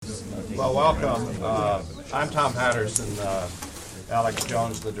Well, welcome. I'm Tom Patterson. Alex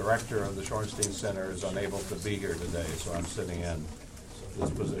Jones, the director of the Shorenstein Center, is unable to be here today, so I'm sitting in this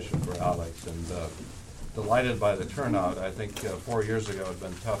position for Alex. And delighted by the turnout. I think 4 years ago it had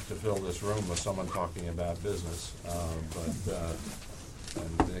been tough to fill this room with someone talking about business and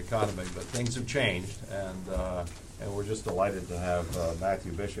the economy, but things have changed, and we're just delighted to have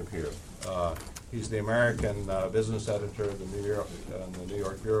Matthew Bishop here. He's the American business editor, the New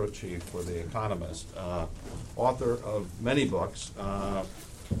York bureau chief for the Economist, author of many books,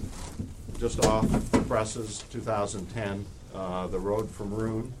 just off the presses, 2010, The Road from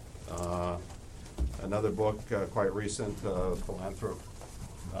Ruin, another book quite recent,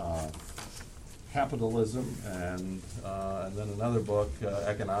 Capitalism, and then another book,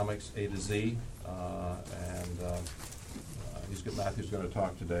 Economics A to Z, Matthew's going to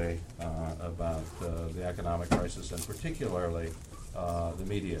talk today about the economic crisis and particularly the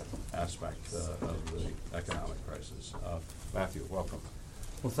media aspect of the economic crisis. Matthew, welcome.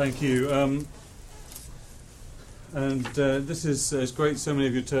 Well, thank you. This is great so many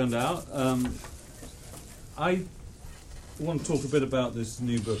of you turned out. I want to talk a bit about this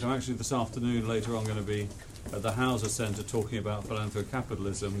new book. I'm actually this afternoon, later on, going to be at the Hauser Center talking about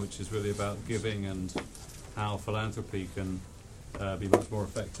philanthrocapitalism, which is really about giving and how philanthropy can be much more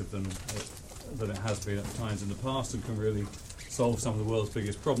effective than it has been at times in the past and can really solve some of the world's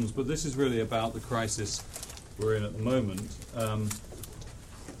biggest problems. But this is really about the crisis we're in at the moment.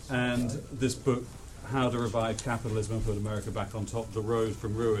 And this book, How to Revive Capitalism and Put America Back on Top, The Road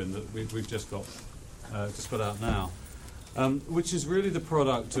from Ruin, that we've just got out now, which is really the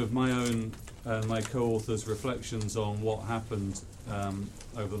product of my own and my co-authors' reflections on what happened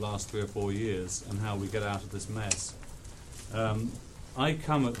over the last 3 or 4 years and how we get out of this mess. I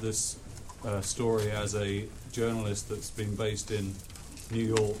come at this story as a journalist that's been based in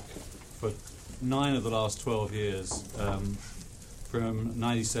New York for 9 of the last 12 years. From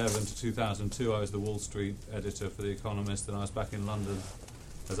 97 to 2002, I was the Wall Street editor for The Economist, and I was back in London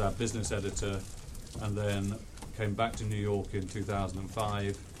as our business editor, and then came back to New York in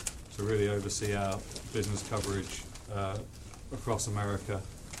 2005 to really oversee our business coverage across America.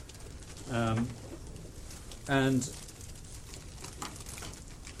 And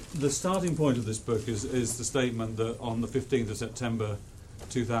the starting point of this book is the statement that on the 15th of September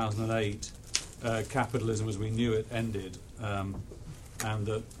 2008, capitalism as we knew it ended, and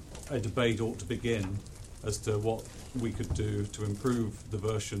that a debate ought to begin as to what we could do to improve the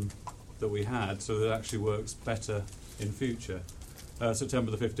version that we had so that it actually works better in future.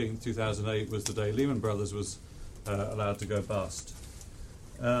 September the 15th, 2008 was the day Lehman Brothers was allowed to go bust.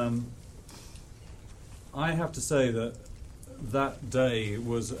 I have to say that day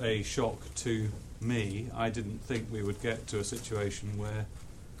was a shock to me. I didn't think we would get to a situation where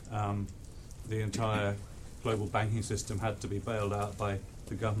the entire global banking system had to be bailed out by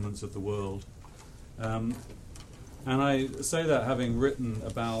the governments of the world. And I say that having written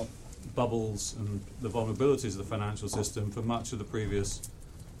about bubbles and the vulnerabilities of the financial system for much of the previous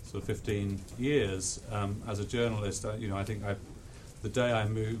sort of 15 years as a journalist. I think the day I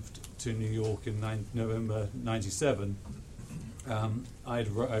moved to New York in November '97, I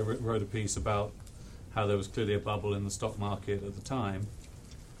wrote a piece about how there was clearly a bubble in the stock market at the time.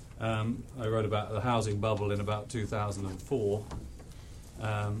 I wrote about the housing bubble in about 2004.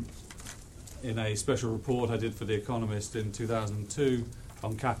 In a special report I did for The Economist in 2002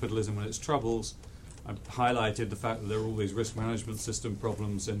 on capitalism and its troubles, I highlighted the fact that there are all these risk management system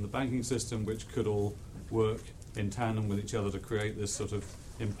problems in the banking system which could all work in tandem with each other to create this sort of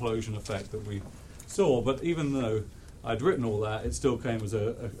implosion effect that we saw. But even though I'd written all that, it still came as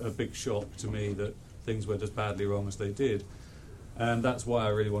a big shock to me that things went as badly wrong as they did. And that's why I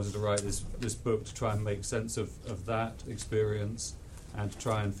really wanted to write this book, to try and make sense of that experience and to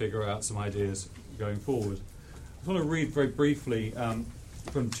try and figure out some ideas going forward. I just want to read very briefly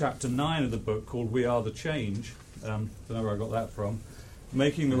from chapter 9 of the book, called We Are the Change. Don't know where I got that from.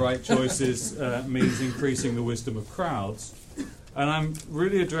 Making the right choices means increasing the wisdom of crowds. And I'm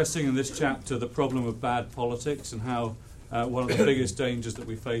really addressing in this chapter the problem of bad politics and how one of the biggest dangers that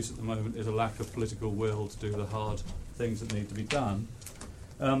we face at the moment is a lack of political will to do the hard things that need to be done.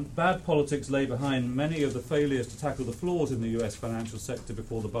 Bad politics lay behind many of the failures to tackle the flaws in the US financial sector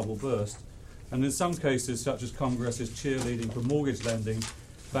before the bubble burst. And in some cases, such as Congress's cheerleading for mortgage lending,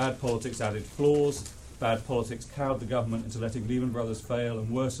 bad politics added flaws. Bad politics cowed the government into letting Lehman Brothers fail and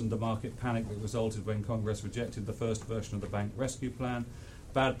worsened the market panic that resulted when Congress rejected the first version of the bank rescue plan.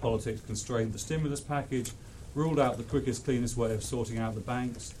 Bad politics constrained the stimulus package, ruled out the quickest, cleanest way of sorting out the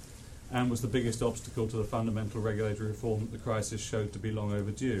banks, and was the biggest obstacle to the fundamental regulatory reform that the crisis showed to be long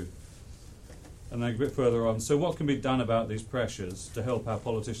overdue. And then a bit further on, so what can be done about these pressures to help our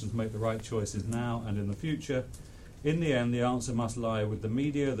politicians make the right choices now and in the future? In the end, the answer must lie with the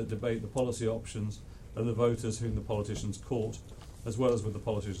media that debate the policy options and the voters whom the politicians court, as well as with the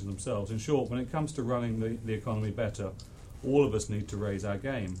politicians themselves. In short, when it comes to running the economy better, all of us need to raise our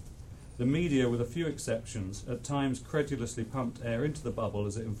game. The media, with a few exceptions, at times credulously pumped air into the bubble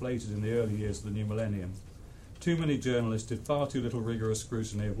as it inflated in the early years of the new millennium. Too many journalists did far too little rigorous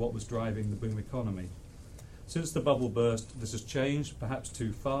scrutiny of what was driving the boom economy. Since the bubble burst, this has changed, perhaps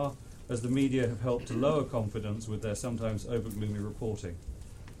too far, as the media have helped to lower confidence with their sometimes overgloomy reporting.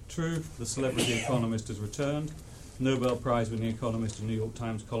 True, the celebrity economist has returned. Nobel Prize-winning economist and New York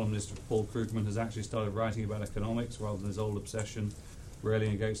Times columnist Paul Krugman has actually started writing about economics rather than his old obsession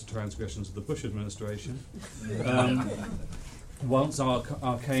railing against the transgressions of the Bush administration. Once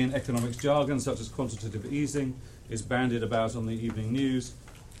arcane economics jargon, such as quantitative easing, is bandied about on the evening news,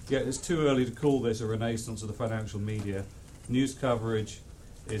 yet it's too early to call this a renaissance of the financial media. News coverage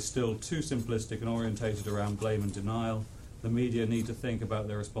is still too simplistic and orientated around blame and denial. The media need to think about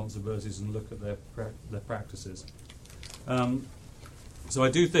their responsibilities and look at their practices. So I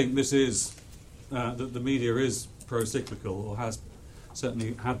do think this is that the media is pro-cyclical, or has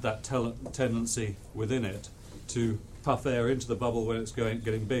certainly had that tendency within it to puff air into the bubble when it's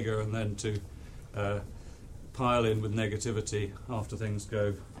getting bigger, and then to pile in with negativity after things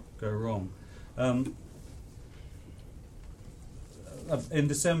go wrong. In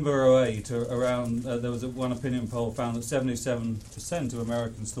December 2008, around there was one opinion poll found that 77% of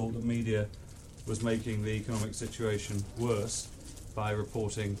Americans thought that media was making the economic situation worse by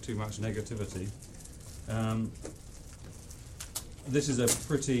reporting too much negativity. This is a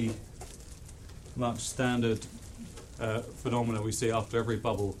pretty much standard phenomena we see after every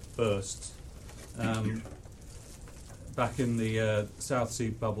bubble bursts. Back in the South Sea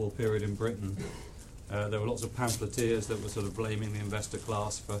bubble period in Britain, there were lots of pamphleteers that were sort of blaming the investor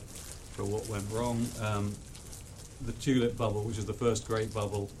class for what went wrong. The tulip bubble, which is the first great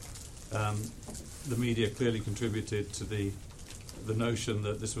bubble, the media clearly contributed to the notion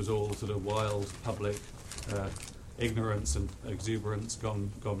that this was all sort of wild public ignorance and exuberance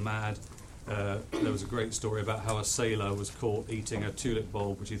gone mad. There was a great story about how a sailor was caught eating a tulip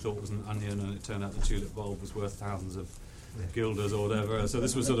bulb which he thought was an onion, and it turned out the tulip bulb was worth thousands of guilders or whatever. So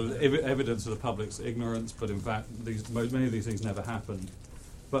this was sort of evidence of the public's ignorance, but in fact many of these things never happened.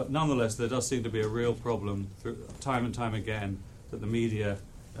 But nonetheless, there does seem to be a real problem time and time again that the media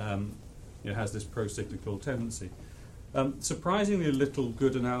has this pro-cyclical tendency. Surprisingly little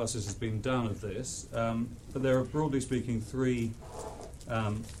good analysis has been done of this, but there are, broadly speaking, three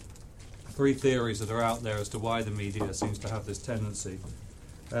theories that are out there as to why the media seems to have this tendency.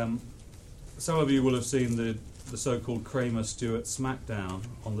 Some of you will have seen the so-called Kramer-Stewart smackdown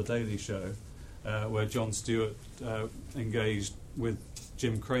on The Daily Show, where Jon Stewart engaged with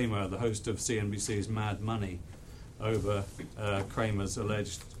Jim Cramer, the host of CNBC's Mad Money, over Cramer's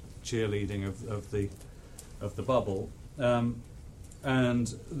alleged cheerleading of the bubble.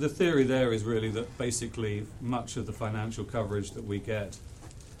 And the theory there is really that basically much of the financial coverage that we get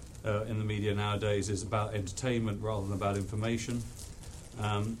in the media nowadays is about entertainment rather than about information.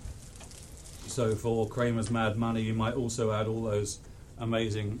 So for Cramer's Mad Money, you might also add all those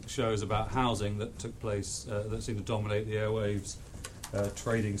amazing shows about housing that took place, that seem to dominate the airwaves,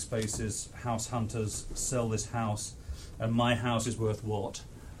 Trading Spaces, House Hunters, Sell This House, and My House is Worth What?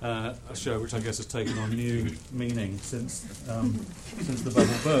 A show which I guess has taken on new meaning since the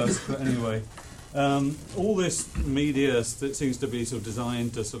bubble burst. But anyway, all this media that seems to be sort of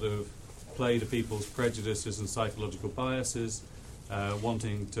designed to sort of play to people's prejudices and psychological biases,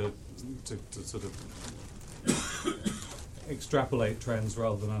 wanting to sort of extrapolate trends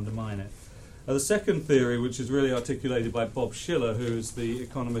rather than undermine it. The second theory, which is really articulated by Bob Shiller, who is the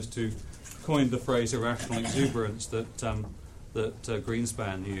economist who coined the phrase irrational exuberance that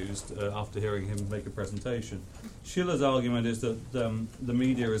Greenspan used after hearing him make a presentation. Schiller's argument is that the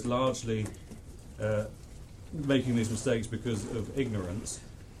media is largely making these mistakes because of ignorance.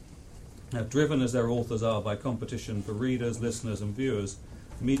 Driven as their authors are by competition for readers, listeners and viewers,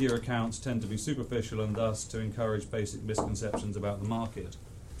 media accounts tend to be superficial and thus to encourage basic misconceptions about the market,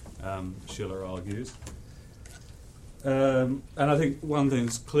 Schiller argues. And I think one thing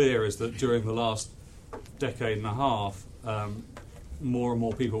that's clear is that during the last decade and a half, more and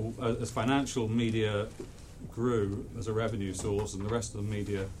more people, as financial media grew as a revenue source and the rest of the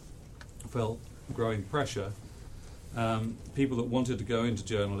media felt growing pressure, people that wanted to go into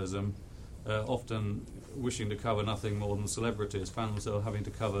journalism, often wishing to cover nothing more than celebrities, found themselves having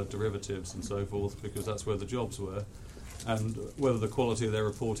to cover derivatives and so forth because that's where the jobs were. and whether the quality of their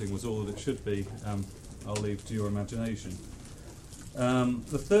reporting was all that it should be, I'll leave to your imagination.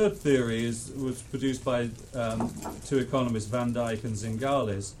 The third theory was produced by two economists, Van Dijk and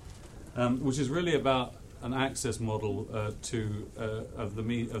Zingales, which is really about an access model of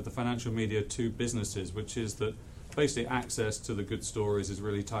the financial media to businesses, which is that basically access to the good stories is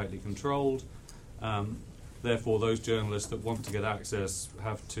really tightly controlled. Therefore, those journalists that want to get access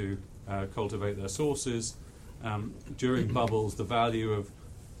have to cultivate their sources. During bubbles, the value of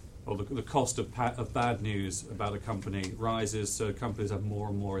or the cost of bad news about a company rises, so companies have more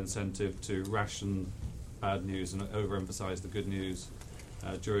and more incentive to ration bad news and overemphasize the good news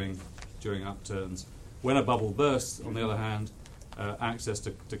during upturns. When a bubble bursts, on the other hand, access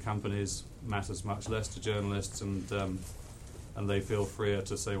to companies matters much less to journalists, and they feel freer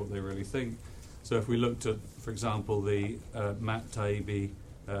to say what they really think. So if we looked at, for example, the Matt Taibbi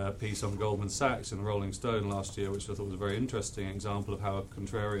piece on Goldman Sachs in Rolling Stone last year, which I thought was a very interesting example of how a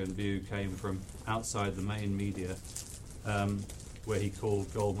contrarian view came from outside the main media, where he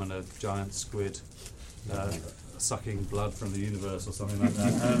called Goldman a giant squid sucking blood from the universe or something like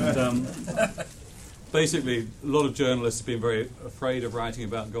that. And basically, a lot of journalists have been very afraid of writing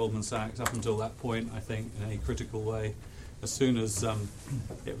about Goldman Sachs up until that point, I think, in a critical way. As soon as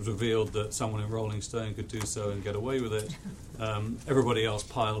it was revealed that someone in Rolling Stone could do so and get away with it, everybody else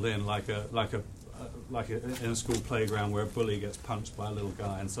piled in like in a school playground where a bully gets punched by a little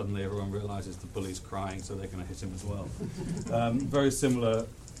guy, and suddenly everyone realizes the bully's crying, so they're going to hit him as well. Very similar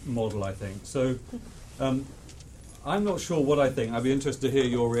model, I think. So I'm not sure what I think. I'd be interested to hear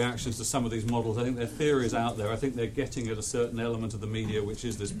your reactions to some of these models. I think their theory is out there. I think they're getting at a certain element of the media, which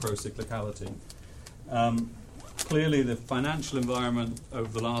is this procyclicality. Clearly, the financial environment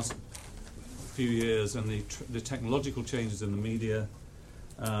over the last few years and the technological changes in the media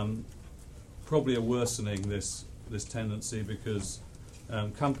probably are worsening this tendency, because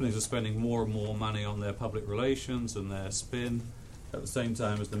companies are spending more and more money on their public relations and their spin, at the same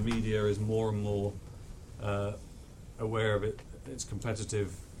time as the media is more and more aware of its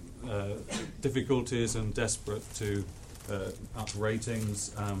competitive difficulties and desperate to up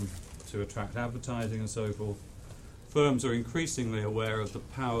ratings, to attract advertising and so forth. Firms are increasingly aware of the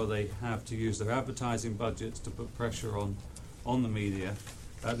power they have to use their advertising budgets to put pressure on the media.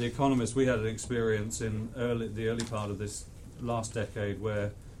 At The Economist, we had an experience in the early part of this last decade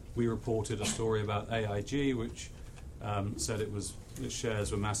where we reported a story about AIG, which said its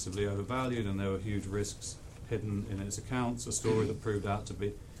shares were massively overvalued and there were huge risks hidden in its accounts, a story that proved out to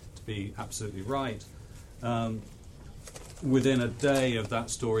be absolutely right. Within a day of that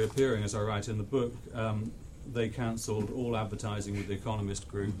story appearing, as I write in the book, they cancelled all advertising with the Economist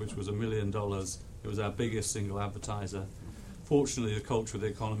Group, which was $1 million. It was our biggest single advertiser. Fortunately, the culture of the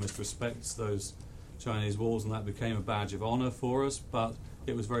Economist respects those Chinese walls, and that became a badge of honour for us, but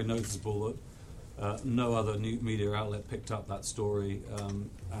it was very noticeable that no other new media outlet picked up that story,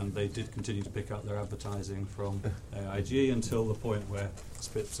 and they did continue to pick up their advertising from AIG until the point where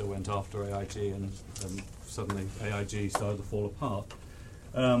Spitzer went after AIG, and suddenly AIG started to fall apart.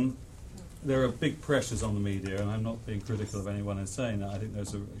 There are big pressures on the media, and I'm not being critical of anyone in saying that. I think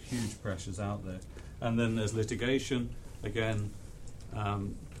there's huge pressures out there. And then there's litigation, again,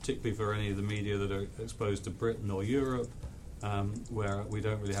 particularly for any of the media that are exposed to Britain or Europe, where we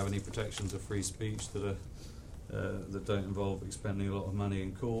don't really have any protections of free speech that don't involve expending a lot of money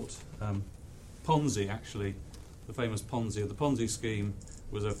in court. Ponzi, actually, the famous Ponzi. The Ponzi scheme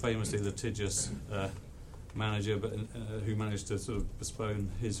was a famously litigious manager, but who managed to sort of postpone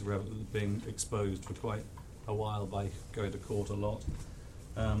his being exposed for quite a while by going to court a lot.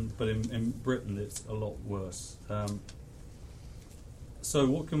 But in Britain, it's a lot worse. So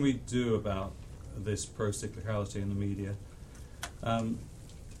what can we do about this procyclicality in the media?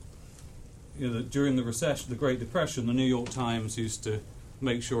 During the recession, the Great Depression, the New York Times used to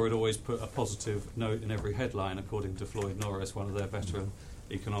make sure it always put a positive note in every headline, according to Floyd Norris, one of their veteran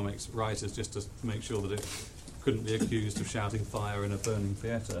economics writers, just to make sure that it couldn't be accused of shouting fire in a burning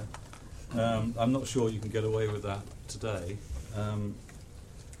theatre. I'm not sure you can get away with that today.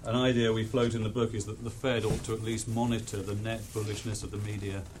 An idea we float in the book is that the Fed ought to at least monitor the net bullishness of the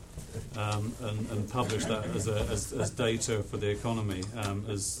media and publish that as data for the economy.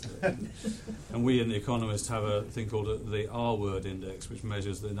 And we in The Economist have a thing called the R-word index, which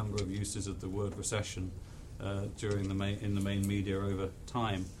measures the number of uses of the word recession in the main media over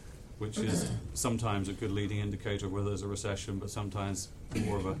time, which is sometimes a good leading indicator of whether there's a recession, but sometimes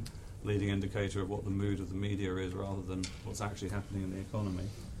more of a leading indicator of what the mood of the media is rather than what's actually happening in the economy.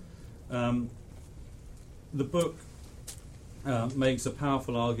 The book makes a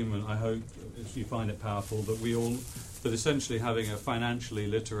powerful argument, I hope if you find it powerful, that we all But essentially having a financially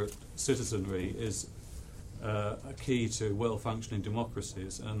literate citizenry is a key to well-functioning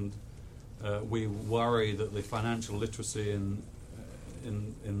democracies, and we worry that the financial literacy in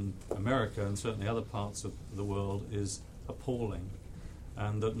America and certainly other parts of the world is appalling,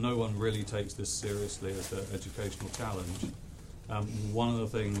 and that no one really takes this seriously as an educational challenge. One of the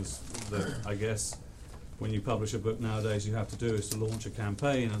things that I guess when you publish a book nowadays you have to do is to launch a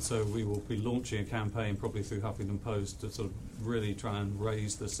campaign, and so we will be launching a campaign probably through Huffington Post to sort of really try and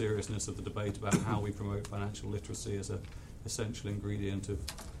raise the seriousness of the debate about how we promote financial literacy as an essential ingredient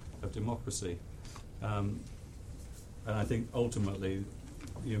of democracy. And I think ultimately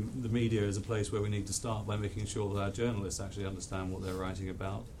the media is a place where we need to start by making sure that our journalists actually understand what they're writing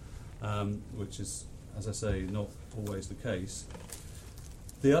about, which is, as I say, not always the case.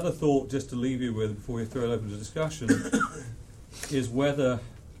 The other thought, just to leave you with before we throw it open to discussion, is whether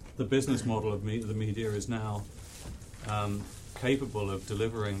the business model of the media is now capable of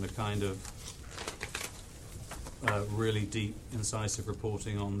delivering the kind of really deep, incisive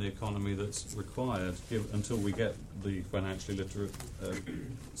reporting on the economy that's required until we get the financially literate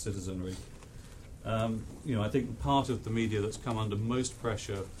citizenry. I think part of the media that's come under most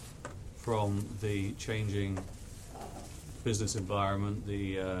pressure from the changing business environment,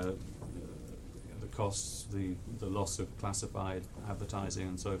 the costs, the loss of classified advertising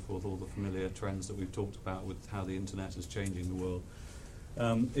and so forth, all the familiar trends that we've talked about with how the internet is changing the world,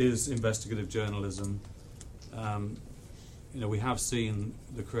 is investigative journalism. We have seen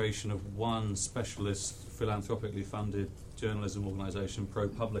the creation of one specialist philanthropically funded journalism organisation,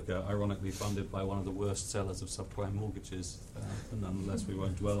 ProPublica, ironically funded by one of the worst sellers of subprime mortgages. But nonetheless, we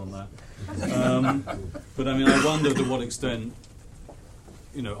won't dwell on that. But I wonder to what extent,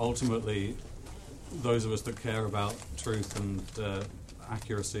 ultimately, those of us that care about truth and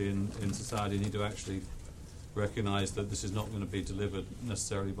accuracy in society need to actually recognise that this is not going to be delivered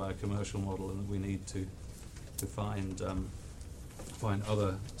necessarily by a commercial model, and that we need to find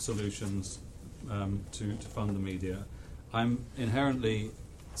other solutions to fund the media. I'm inherently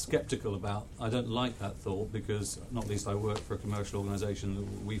sceptical about. I don't like that thought because, not least, I work for a commercial organisation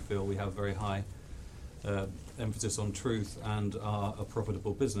that we feel we have very high emphasis on truth and are a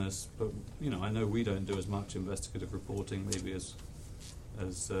profitable business. But I know we don't do as much investigative reporting maybe as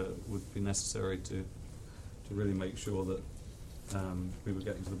would be necessary to really make sure that we were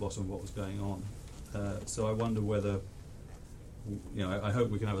getting to the bottom of what was going on. So I wonder whether, I hope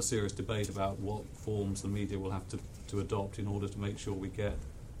we can have a serious debate about what forms the media will have to adopt in order to make sure we get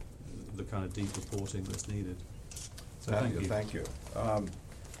the kind of deep reporting that's needed. So thank you.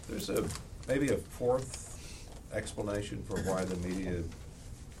 There's maybe a fourth explanation for why the media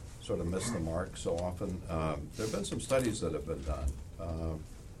sort of miss the mark so often. There have been some studies that have been done,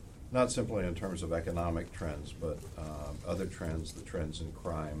 not simply in terms of economic trends, but other trends, the trends in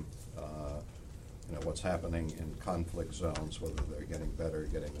crime, what's happening in conflict zones, whether they're getting better,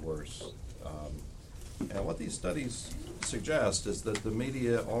 getting worse. And what these studies suggest is that the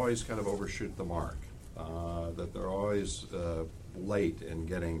media always kind of overshoot the mark, that they're always late in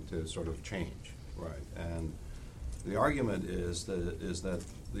getting to sort of change, right? And the argument is that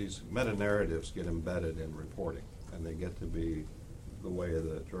these meta-narratives get embedded in reporting, and they get to be the way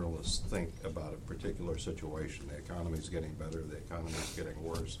that journalists think about a particular situation. The economy's getting better, the economy's getting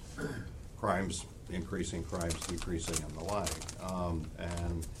worse, crimes increasing, crimes decreasing, and the like.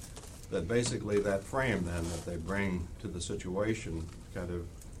 And that basically that frame then that they bring to the situation kind of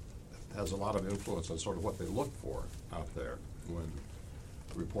has a lot of influence on sort of what they look for out there when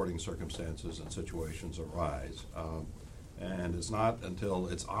reporting circumstances and situations arise. And it's not until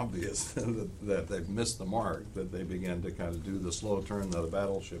it's obvious that they've missed the mark that they begin to kind of do the slow turn that a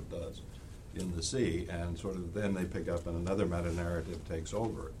battleship does in the sea, and sort of then they pick up and another meta-narrative takes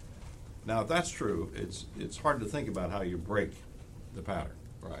over. Now, if that's true, it's hard to think about how you break the pattern,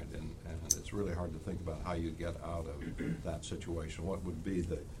 right? And it's really hard to think about how you get out of that situation. What would be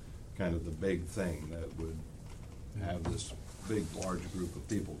the kind of the big thing that would have this big, large group of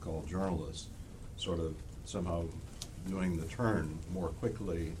people called journalists sort of somehow doing the turn more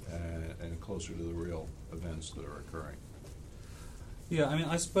quickly and closer to the real events that are occurring? Yeah,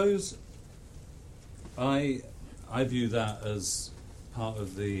 I suppose I view that as part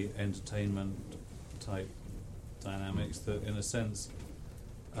of the entertainment type dynamics, that in a sense,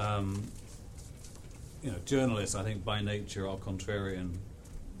 journalists, I think by nature, are contrarian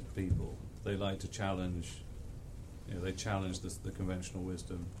people. They like to challenge, they challenge the conventional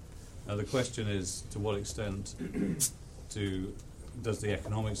wisdom. Now the question is, to what extent does the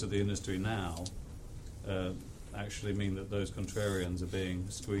economics of the industry now actually mean that those contrarians are being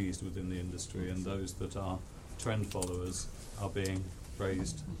squeezed within the industry, and those that are trend followers are being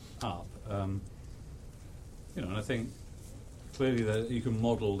raised up. And I think clearly that you can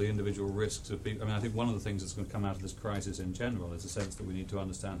model the individual risks of people. I mean, I think one of the things that's going to come out of this crisis in general is a sense that we need to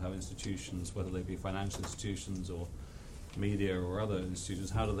understand how institutions, whether they be financial institutions or media or other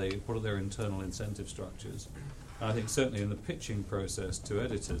institutions, what are their internal incentive structures. And I think certainly in the pitching process to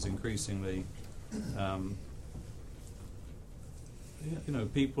editors, increasingly,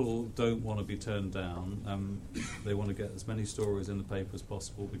 people don't want to be turned down. They want to get as many stories in the paper as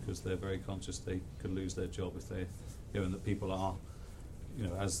possible because they're very conscious they could lose their job if they, and that people are,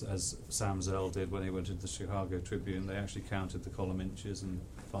 as Sam Zell did when he went into the Chicago Tribune, they actually counted the column inches and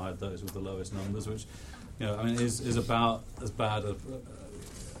fired those with the lowest numbers, which, is about as bad a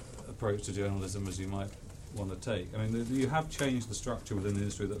approach to journalism as you might want to take. I mean, you have changed the structure within the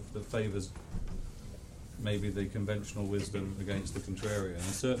industry that favours maybe the conventional wisdom against the contrarian. And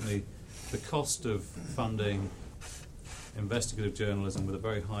certainly the cost of funding investigative journalism with a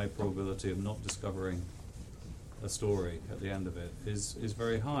very high probability of not discovering a story at the end of it is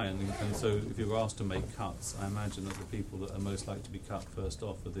very high. And so if you were asked to make cuts, I imagine that the people that are most likely to be cut first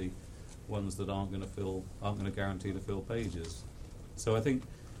off are the ones that aren't going to guarantee to fill pages. So I think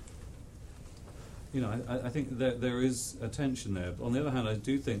I think that there is a tension there. But on the other hand, I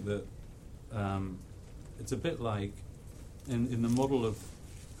do think that it's a bit like in the model of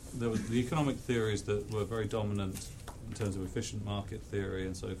the economic theories that were very dominant in terms of efficient market theory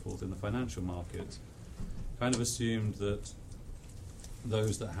and so forth in the financial markets, kind of assumed that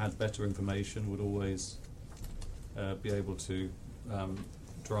those that had better information would always be able to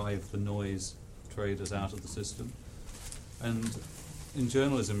drive the noise traders out of the system. And in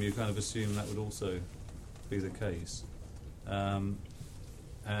journalism, you kind of assume that would also be the case. And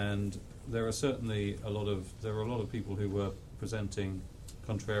there are certainly a lot of people who were presenting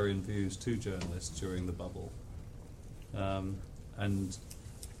contrarian views to journalists during the bubble, and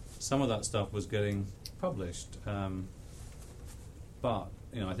some of that stuff was getting published. But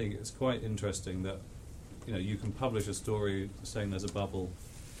I think it's quite interesting that you can publish a story saying there's a bubble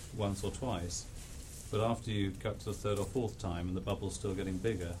once or twice, but after you cut to the third or fourth time and the bubble's still getting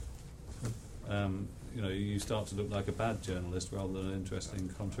bigger, you start to look like a bad journalist rather than an interesting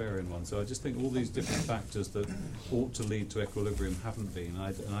contrarian one. So I just think all these different factors that ought to lead to equilibrium haven't been,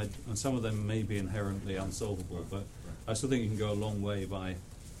 and some of them may be inherently unsolvable, but I still think you can go a long way by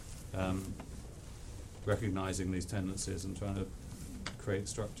recognising these tendencies and trying to create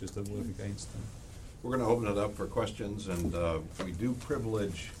structures that work against them. We're going to open it up for questions, and we do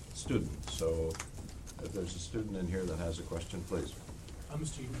privilege students, so if there's a student in here that has a question, please. I'm a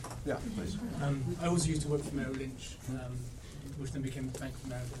student. Yeah, please. I always used to work for Merrill Lynch, which then became Bank of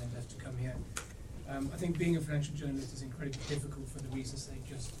America and then left to come here. I think being a financial journalist is incredibly difficult for the reasons they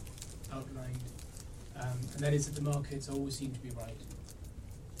just outlined, and that is that the markets always seem to be right.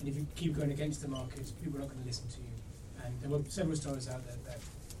 And if you keep going against the markets, people are not going to listen to you. And there were several stories out there that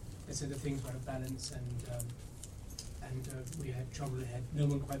said that things were out of balance, and we had trouble ahead. No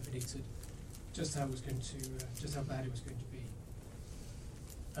one quite predicted just how bad it was going to be.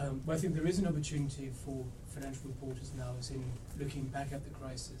 But I think there is an opportunity for financial reporters now, as in looking back at the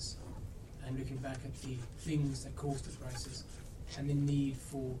crisis and looking back at the things that caused the crisis and the need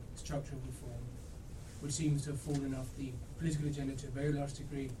for structural reform, which seems to have fallen off the political agenda to a very large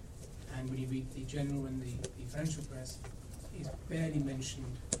degree. And when you read the general and the financial press, it's barely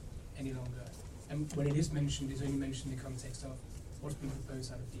mentioned any longer. And when it is mentioned, it's only mentioned in the context of what's been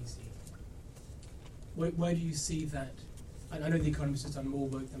proposed out of DC. Where do you see that? I know the Economist has done more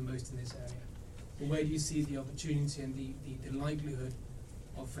work than most in this area, but where do you see the opportunity and the likelihood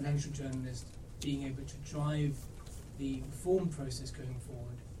of financial journalists being able to drive the reform process going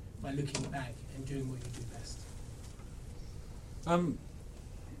forward by looking back and doing what you do best?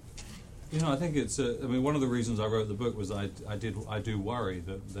 I think it's. One of the reasons I wrote the book was I do worry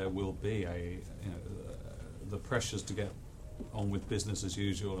that there will be the pressures to get on with business as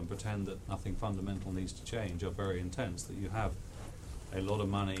usual and pretend that nothing fundamental needs to change are very intense. That you have a lot of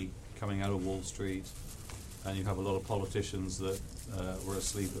money coming out of Wall Street, and you have a lot of politicians that were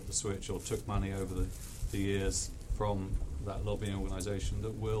asleep at the switch or took money over the years from that lobbying organisation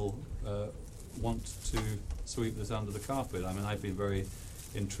that will want to sweep this under the carpet. I mean, I've been very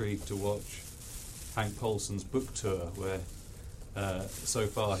intrigued to watch Hank Paulson's book tour, where so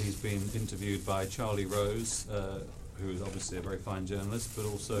far he's been interviewed by Charlie Rose, who is obviously a very fine journalist, but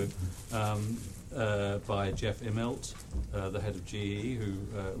also by Jeff Immelt, the head of GE, who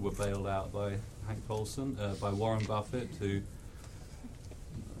were bailed out by Hank Paulson, by Warren Buffett, who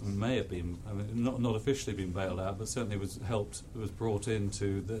may have been, not officially been bailed out, but certainly was brought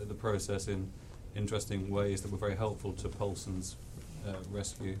into the process in interesting ways that were very helpful to Paulson's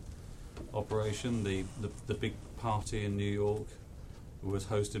rescue operation. The big party in New York was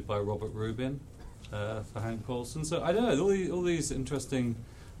hosted by Robert Rubin for Hank Paulson. So I don't know, all these interesting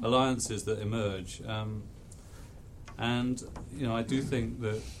alliances that emerge, and I do think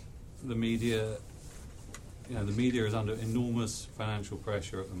that the media is under enormous financial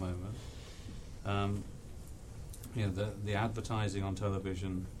pressure at the moment. The advertising on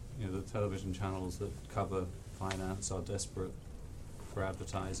television, the television channels that cover finance are desperate for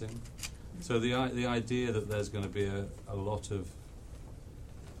advertising. So the idea that there's going to be a lot of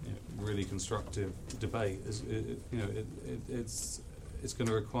really constructive debate is it's going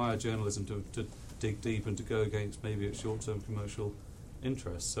to require journalism to dig deep and to go against maybe its short-term commercial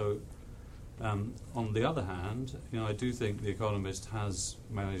interests. So on the other hand, I do think The Economist has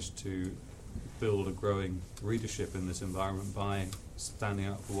managed to build a growing readership in this environment by standing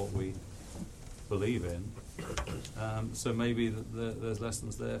up for what we believe in. So maybe there's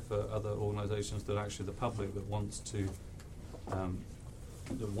lessons there for other organisations that actually the public that wants to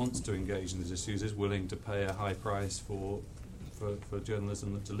engage in these issues is willing to pay a high price for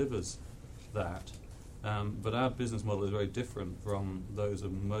journalism that delivers that. But our business model is very different from those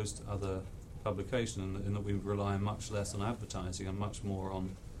of most other publications in that we rely much less on advertising and much more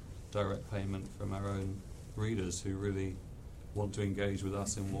on direct payment from our own readers who really want to engage with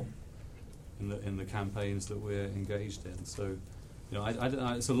us in the campaigns that we're engaged in. So,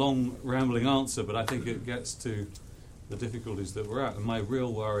 it's a long, rambling answer, but I think it gets to the difficulties that we're at. And my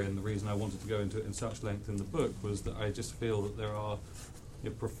real worry, and the reason I wanted to go into it in such length in the book, was that I just feel that there are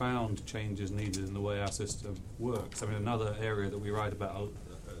profound changes needed in the way our system works. I mean, another area that we write about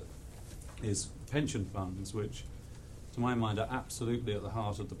is pension funds, which, to my mind, are absolutely at the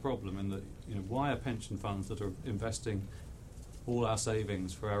heart of the problem. In that, why are pension funds that are investing all our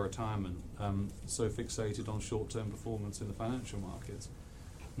savings for our retirement so fixated on short-term performance in the financial markets?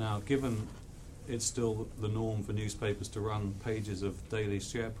 Now, given it's still the norm for newspapers to run pages of daily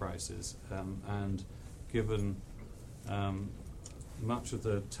share prices, and given much of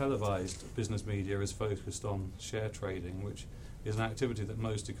the televised business media is focused on share trading, which is an activity that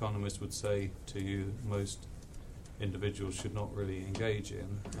most economists would say to you most individuals should not really engage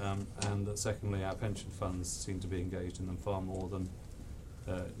in, and that secondly our pension funds seem to be engaged in them far more than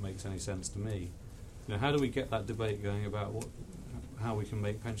it makes any sense to me. How do we get that debate going about how we can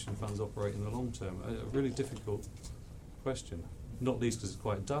make pension funds operate in the long term? A really difficult question, not least because it's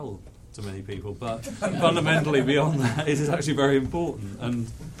quite dull to many people, but fundamentally beyond that it is actually very important. And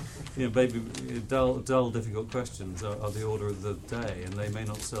maybe dull, difficult questions are the order of the day, and they may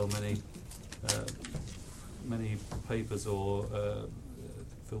not sell many papers or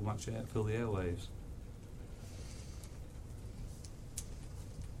fill the airwaves.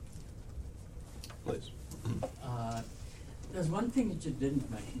 Please. There's one thing that you didn't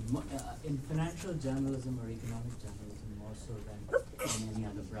mention. In financial journalism or economic journalism, more so than in any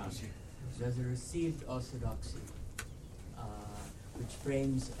other branch, there's a received orthodoxy which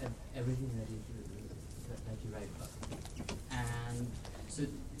frames everything that you write about. And so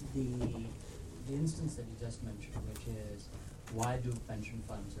the instance that you just mentioned, which is why do pension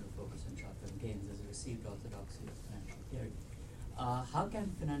funds sort of focus on short-term gains, as a received orthodoxy of financial theory. How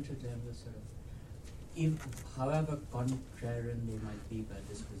can financial journalists sort of, however contrarian they might be by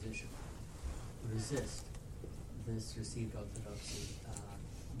disposition, resist this received orthodoxy,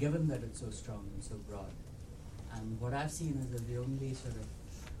 given that it's so strong and so broad? And what I've seen is that the only sort of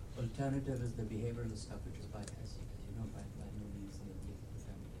alternative is the behavioral stuff, which is by no means the only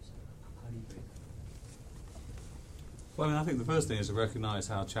alternative. So how do you break that? Well, I think the first thing is to recognise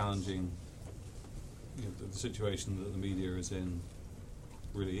how challenging the situation that the media is in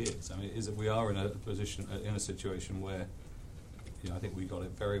really is. I mean, is that we are in a situation where I think we got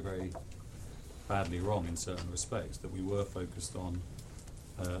it very, very badly wrong in certain respects, that we were focused on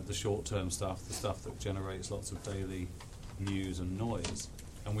the short-term stuff, the stuff that generates lots of daily news and noise,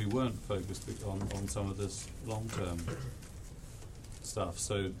 and we weren't focused on some of this long-term stuff.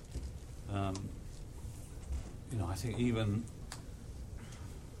 So, I think even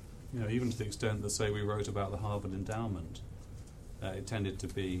to the extent that, say, we wrote about the Harvard endowment, it tended to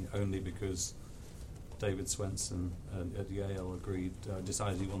be only because David Swenson at Yale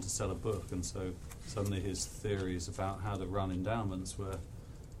decided he wanted to sell a book, and so suddenly his theories about how to run endowments were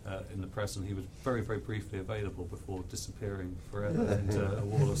in the press, and he was very, very briefly available before disappearing forever into a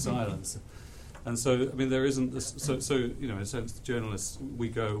wall of silence. And so, I mean, there isn't this, in a sense, journalists, we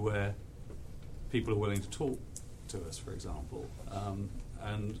go where people are willing to talk to us, for example,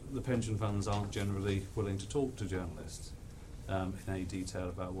 and the pension funds aren't generally willing to talk to journalists in any detail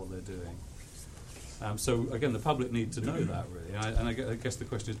about what they're doing. So again, the public need to know that really, and I guess the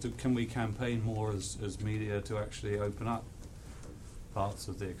question is, can we campaign more as media to actually open up parts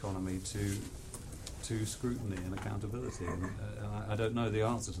of the economy to scrutiny and accountability? And I don't know the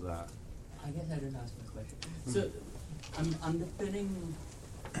answer to that. I guess I didn't ask my question. So, underpinning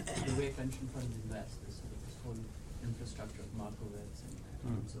the way pension funds invest is sort of this whole infrastructure of Markowitz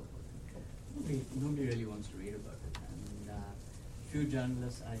and so forth. Nobody really wants to read about it, and few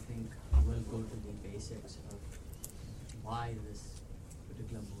journalists, I think, will go to the basics of why this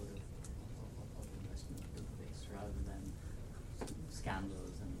particular mode of investment took place, rather than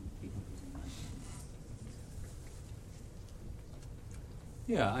scandals and people losing money.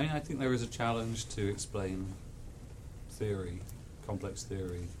 Yeah, I think there is a challenge to explain complex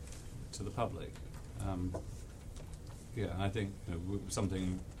theory, to the public. I think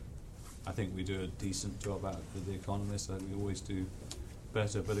something I think we do a decent job at with The Economist. I think we always do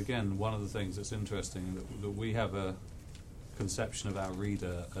better. But again, one of the things that's interesting that we have a conception of our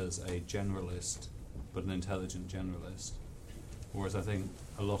reader as a generalist, but an intelligent generalist. Whereas I think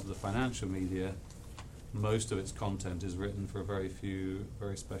a lot of the financial media, most of its content is written for a very few,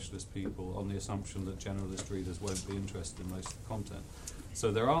 very specialist people on the assumption that generalist readers won't be interested in most of the content.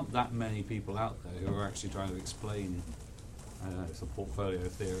 So there aren't that many people out there who are actually trying to explain it's a portfolio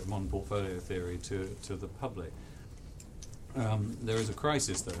theory, modern portfolio theory to the public. There is a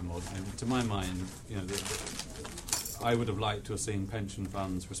crisis though in modern, to my mind, I would have liked to have seen pension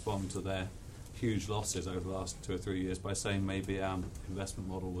funds respond to their huge losses over the last 2 or 3 years by saying maybe our investment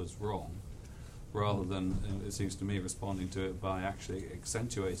model was wrong, rather than, it seems to me, responding to it by actually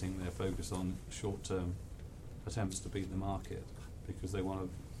accentuating their focus on short-term attempts to beat the market, because they want to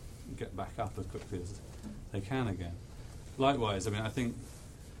get back up as quickly as they can again. Likewise, I think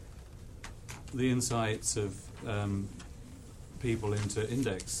the insights of people into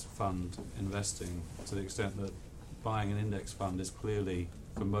index fund investing, to the extent that buying an index fund is clearly,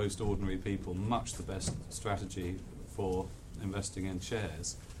 for most ordinary people, much the best strategy for investing in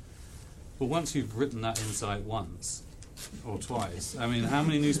shares. But once you've written that insight once or twice, how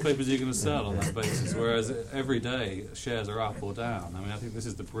many newspapers are you going to sell on that basis? Whereas every day shares are up or down. I think this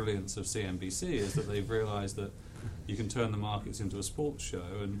is the brilliance of CNBC, is that they've realised that you can turn the markets into a sports show,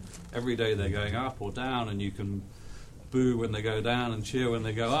 and every day they're going up or down, and you can boo when they go down and cheer when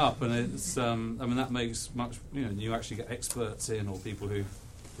they go up, and it's that makes much, you actually get experts in, or people who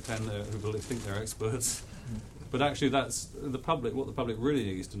pretend who think they're experts. But actually, that's the public. What the public really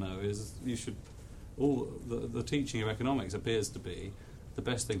needs to know is the teaching of economics appears to be the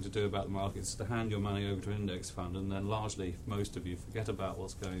best thing to do about the markets is to hand your money over to an index fund, and then largely most of you forget about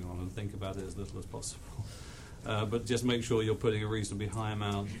what's going on and think about it as little as possible. But just make sure you're putting a reasonably high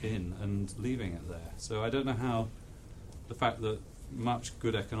amount in and leaving it there. So I don't know how the fact that much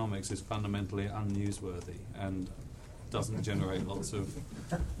good economics is fundamentally unnewsworthy and doesn't generate lots of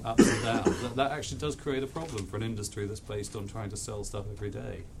ups and downs, that actually does create a problem for an industry that's based on trying to sell stuff every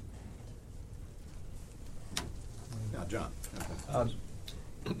day. Now, John.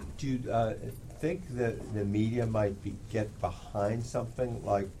 Do you think that the media might get behind something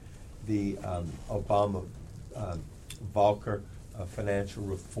like the Obama Volcker financial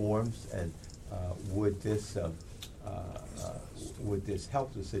reforms, and would this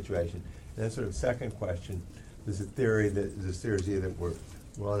help the situation? And then sort of second question, there's a theory that either we're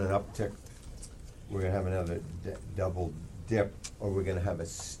on an uptick, we're going to have another double dip, or we're going to have a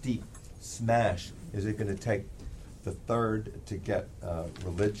steep smash. Is it going to take the third to get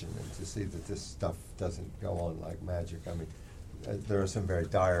religion and to see that this stuff doesn't go on like magic? There are some very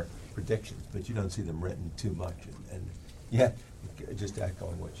dire predictions, but you don't see them written too much. And just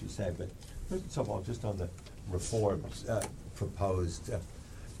echoing what you say, but first of all, just on the reforms proposed,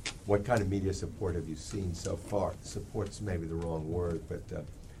 what kind of media support have you seen so far? Support's maybe the wrong word, but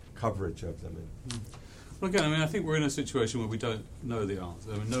coverage of them. Well, again, I think we're in a situation where we don't know the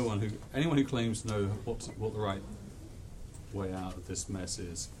answer. Anyone who claims to know what the right way out of this mess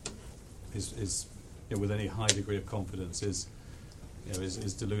is with any high degree of confidence is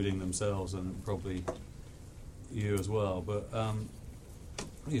deluding themselves, and probably you as well. But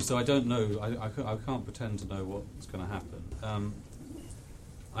so I don't know. I can't pretend to know what's going to happen.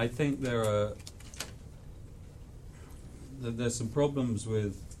 I think there's some problems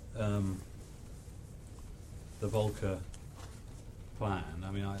with the Volcker plan.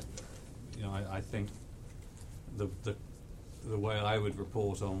 I think the way I would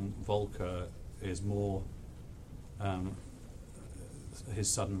report on Volcker is more his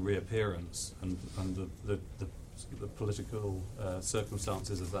sudden reappearance and the political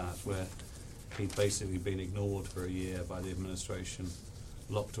circumstances of that, where he'd basically been ignored for a year by the administration,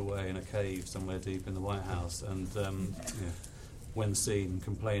 locked away in a cave somewhere deep in the White House, and when seen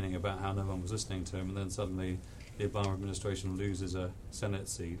complaining about how no one was listening to him, and then suddenly the Obama administration loses a Senate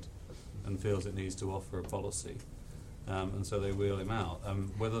seat and feels it needs to offer a policy, and so they wheel him out.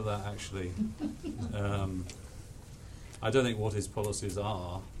 Whether that actually, I don't think what his policies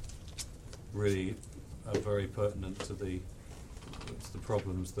are really are very pertinent to the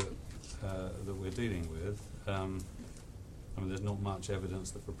problems that we're dealing with. There's not much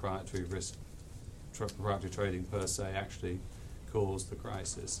evidence that proprietary trading per se actually caused the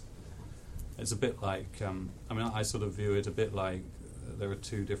crisis. It's a bit like, I sort of view it a bit like there are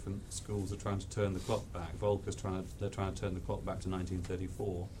two different schools that are trying to turn the clock back. Volcker's trying to turn the clock back to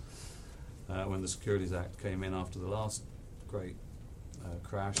 1934, when the Securities Act came in after the last great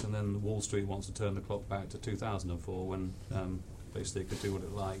crash, and then Wall Street wants to turn the clock back to 2004, when basically it could do what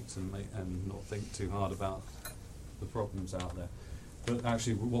it liked and not think too hard about the problems out there. But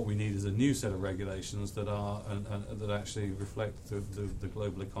actually, what we need is a new set of regulations that are that actually reflect the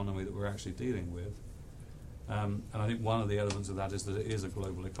global economy that we're actually dealing with. And I think one of the elements of that is that it is a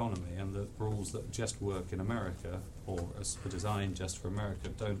global economy, and that rules that just work in America or are designed just for America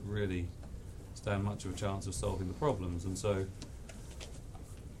don't really stand much of a chance of solving the problems. And so,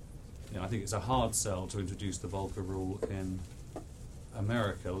 I think it's a hard sell to introduce the Volcker rule in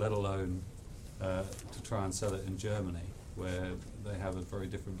America, let alone to try and sell it in Germany, where they have a very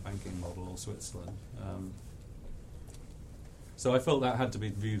different banking model, or Switzerland. So I felt that had to be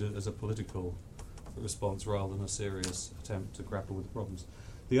viewed as a political response rather than a serious attempt to grapple with the problems.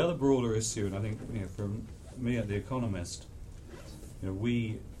 The other broader issue, and I think from me at The Economist,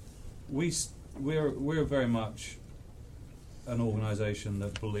 we're very much an organisation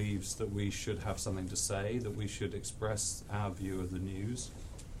that believes that we should have something to say, that we should express our view of the news,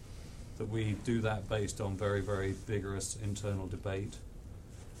 that we do that based on very, very vigorous internal debate,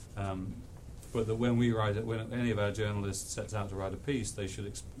 but that when any of our journalists sets out to write a piece, they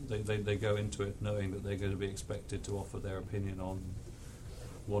should they go into it knowing that they're going to be expected to offer their opinion on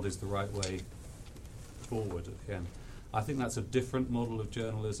what is the right way forward. Again, I think that's a different model of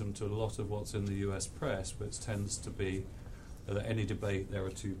journalism to a lot of what's in the US press, which tends to be that any debate there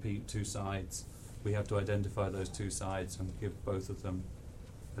are two sides. We have to identify those two sides and give both of them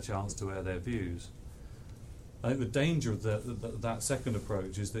a chance to air their views. I think the danger of that second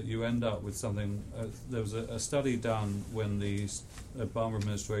approach is that you end up with something. There was a study done when the Obama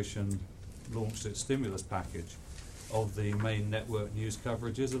administration launched its stimulus package of the main network news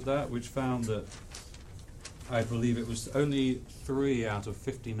coverages of that, which found that I believe it was only 3 out of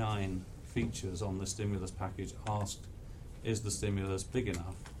 59 features on the stimulus package asked, is the stimulus big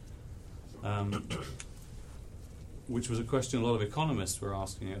enough? Which was a question a lot of economists were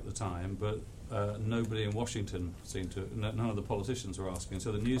asking at the time, but nobody in Washington seemed to, none of the politicians were asking.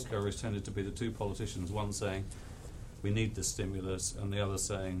 So the news coverage tended to be the two politicians, one saying, we need this stimulus, and the other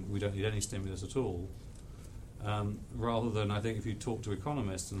saying, we don't need any stimulus at all. Rather than, I think, if you talk to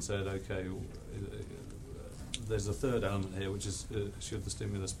economists and said, okay, there's a third element here, which is, should the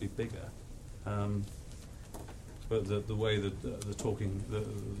stimulus be bigger? But the way that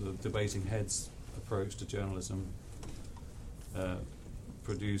the debating heads approach to journalism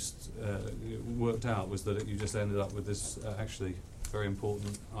worked out was that you just ended up with this actually very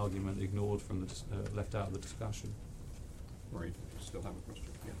important argument ignored from left out of the discussion. Right. You still have a question?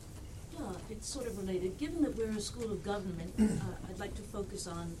 Yeah. Yeah, it's sort of related. Given that we're a school of government, I'd like to focus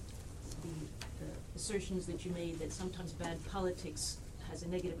on the assertions that you made that sometimes bad politics has a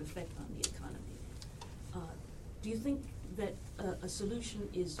negative effect on the economy. Do you think that a solution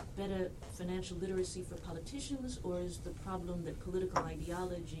is better financial literacy for politicians, or is the problem that political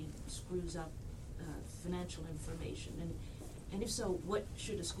ideology screws up financial information? And if so, what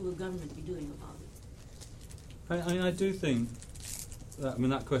should a school of government be doing about it? I do think that,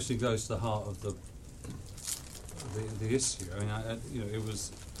 that question goes to the heart of the issue. It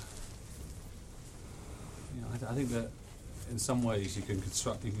was. I think that in some ways you can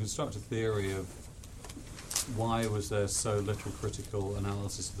construct a theory of why was there so little critical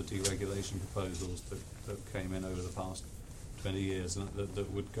analysis of the deregulation proposals that came in over the past 20 years, and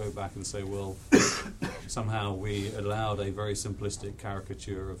that would go back and say, well, somehow we allowed a very simplistic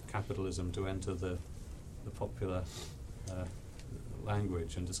caricature of capitalism to enter the popular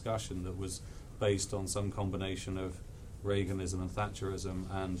language and discussion that was based on some combination of Reaganism and Thatcherism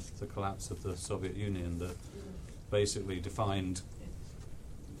and the collapse of the Soviet Union, that basically defined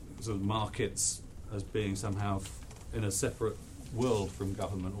sort of markets as being somehow in a separate world from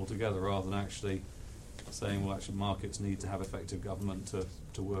government altogether, rather than actually saying, well, actually markets need to have effective government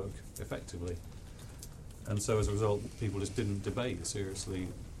to work effectively. and so as a result, people just didn't debate seriously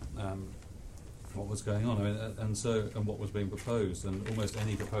what was going on. I mean, and what was being proposed, and almost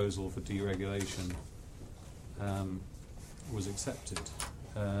any proposal for deregulation was accepted.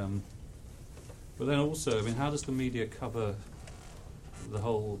 But then also, I mean, how does the media cover the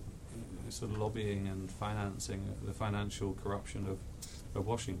whole sort of lobbying and financing, the financial corruption of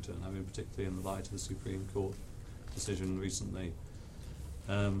Washington? I mean, particularly in the light of the Supreme Court decision recently.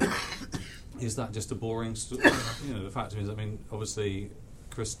 Is that just a boring the fact is, I mean, obviously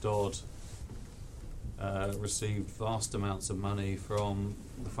Chris Dodd received vast amounts of money from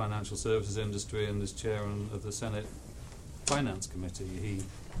the financial services industry and is chair of the Senate Finance Committee.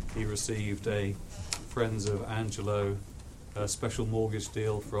 He received a Friends of Angelo special mortgage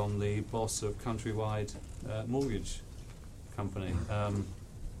deal from the boss of Countrywide Mortgage Company,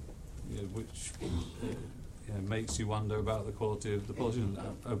 which makes you wonder about the quality of the politician.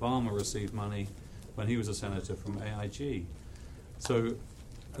 Obama received money when he was a senator from AIG. So,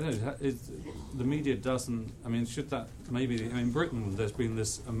 I don't know, the media doesn't. I mean, should that maybe? I mean, Britain. There's been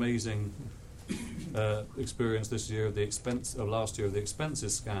this amazing experience this year of last year of the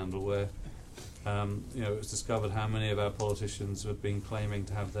expenses scandal, where it was discovered how many of our politicians had been claiming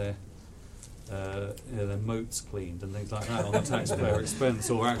to have their moats cleaned and things like that on the taxpayer expense,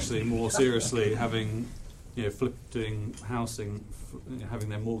 or actually more seriously having flipping housing, having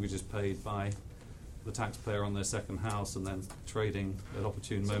their mortgages paid by the taxpayer on their second house and then trading at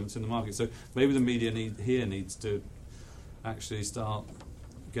opportune moments in the market. So maybe the media needs to actually start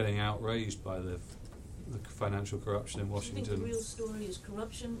getting outraged by the financial corruption in Washington. Do you think the real story is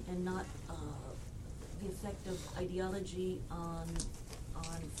corruption and not the effect of ideology on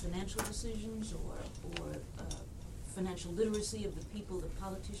financial decisions or financial literacy of the people, the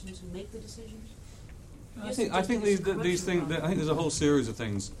politicians who make the decisions? I think these things. I think there's a whole series of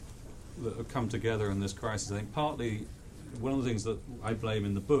things that have come together in this crisis. I think partly one of the things that I blame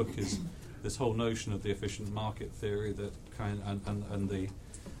in the book is this whole notion of the efficient market theory that and the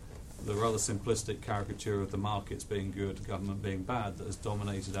rather simplistic caricature of the markets being good, government being bad, that has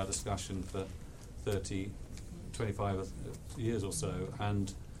dominated our discussion for 25 years or so,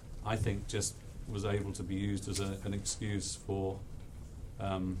 and I think just was able to be used as an excuse for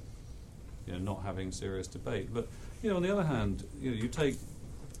not having serious debate. But on the other hand, you take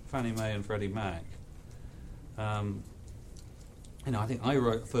Fannie Mae and Freddie Mac. I think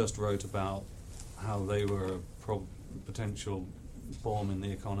I first wrote about how they were a potential bomb in the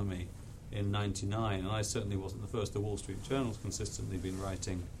economy in '99, and I certainly wasn't the first. The Wall Street Journal's consistently been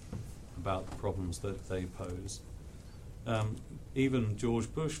writing about the problems that they pose. Even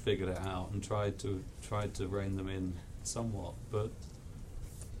George Bush figured it out and tried to rein them in somewhat, but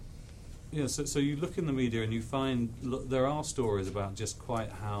so you look in the media and you find there are stories about just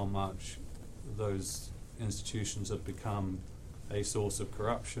quite how much those institutions have become a source of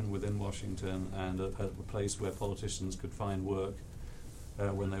corruption within Washington and a place where politicians could find work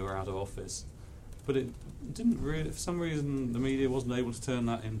when they were out of office. But it didn't really, for some reason, the media wasn't able to turn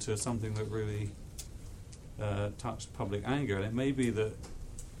that into something that really touched public anger. And it may be that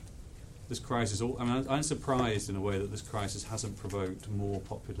this crisis, I'm surprised in a way that this crisis hasn't provoked more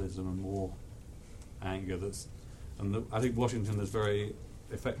populism and more anger. I think Washington has very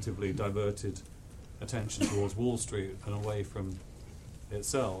effectively diverted attention towards Wall Street and away from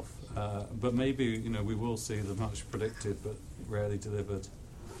itself. But maybe we will see the much predicted but rarely delivered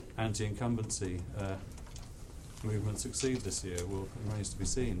anti-incumbency movement succeed this year. It remains to be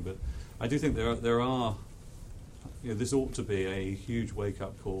seen. But I do think there are. This ought to be a huge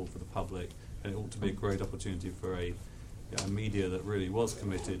wake-up call for the public, and it ought to be a great opportunity for a media that really was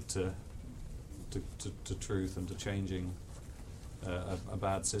committed to truth and to changing a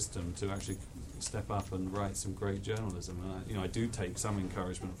bad system to actually step up and write some great journalism. And I do take some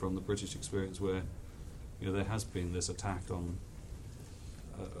encouragement from the British experience, where there has been this attack on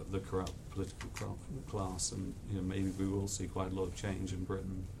the corrupt political class, and maybe we will see quite a lot of change in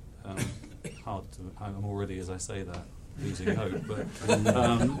Britain. I'm already, as I say that, losing hope. But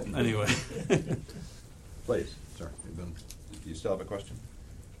anyway. Please, sir. Do you still have a question?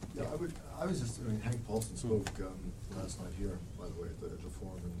 Yeah, I was just. Hank Paulson spoke last night here, by the way, at the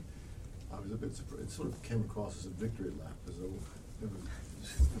forum, and I was a bit surprised. It sort of came across as a victory lap, as though it was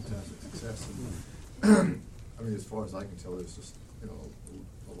just fantastic success. And as far as I can tell, there's just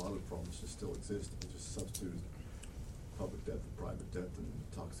a lot of problems just still exist. They just substitute public debt for private debt, and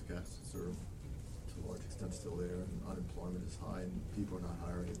toxic assets are to a large extent still there, and unemployment is high, and people are not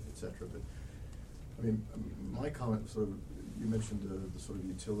hiring, etc. But my comment sort of, you mentioned the sort of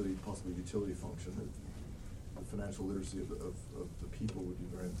possibly utility function. The financial literacy of the people would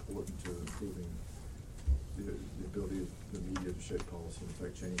be very important to improving the ability of the media to shape policy and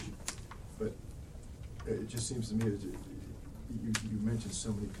affect change. But it just seems to me that you mentioned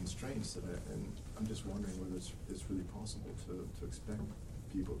so many constraints and I'm just wondering whether it's really possible to expect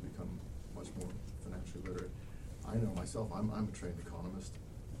people to become much more financially literate. I know myself, I'm a trained economist.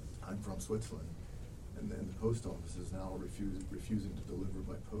 I'm from Switzerland, and the post office is now refusing to deliver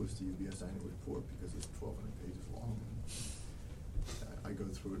by post the UBS annual report because it's 1,200 pages long. I go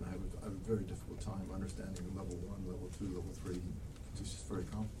through it and I have a very difficult time understanding level 1, level 2, level 3. It's just very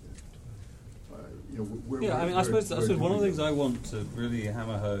complicated. I suppose one of the things I want to really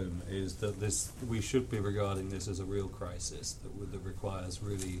hammer home is that we should be regarding this as a real crisis that requires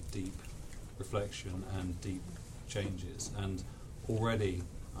really deep reflection and deep changes. And already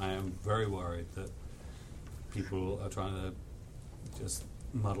I am very worried that people are trying to just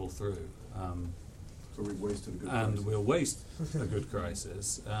muddle through. So we've wasted a good and crisis. we'll waste a good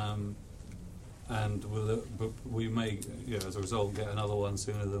crisis. And we may, as a result, get another one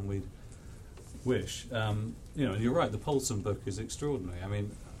sooner than we'd wish. You're right. The Paulson book is extraordinary. I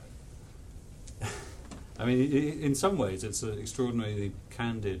mean, in some ways, it's an extraordinarily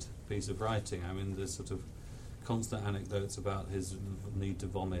candid piece of writing. I mean, there's sort of constant anecdotes about his need to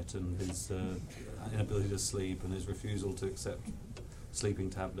vomit and his inability to sleep and his refusal to accept sleeping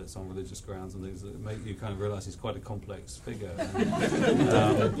tablets on religious grounds and things that make you kind of realise he's quite a complex figure.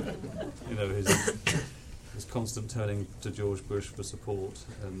 His constant turning to George Bush for support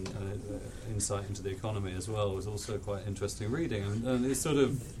and insight into the economy as well was also quite interesting reading. And it's sort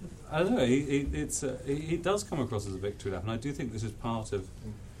of, I don't know, it does come across as a victory lap, and I do think this is part of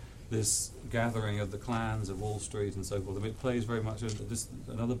this gathering of the clans of Wall Street and so forth. I mean, it plays very much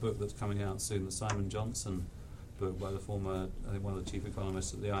another book that's coming out soon, the Simon Johnson book by the former, I think one of the chief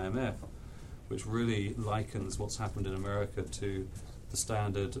economists at the IMF, which really likens what's happened in America to the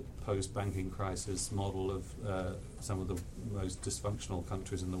standard post-banking crisis model of some of the most dysfunctional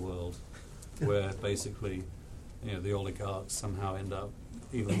countries in the world, where basically, the oligarchs somehow end up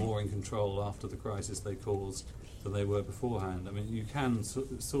even more in control after the crisis they caused than they were beforehand. I mean, you can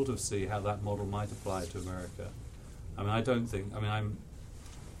sort of see how that model might apply to America. I mean,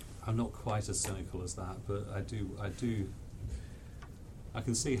 I'm not quite as cynical as that, but I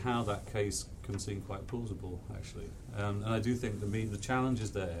can see how that case can seem quite plausible, actually. And I do think the challenge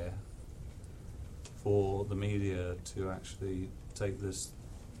is there for the media to actually take this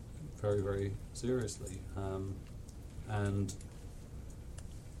very, very seriously. And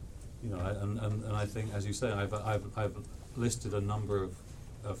I think, as you say, I've listed a number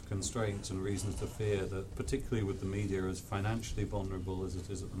of constraints and reasons to fear that, particularly with the media as financially vulnerable as it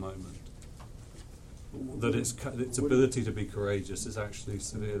is at the moment, that its ability to be courageous is actually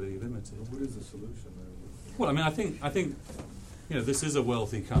severely limited. What is the solution there? Well, I mean, I think this is a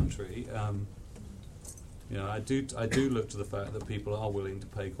wealthy country. I do look to the fact that people are willing to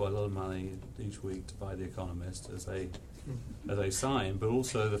pay quite a lot of money each week to buy The Economist as a sign, but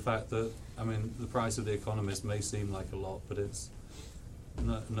also the fact that, I mean, the price of The Economist may seem like a lot, but it's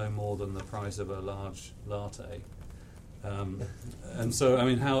no more than the price of a large latte. And so, I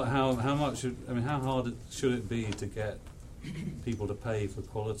mean, how hard should it be to get people to pay for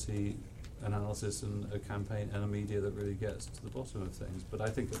quality analysis and a campaign and a media that really gets to the bottom of things? But I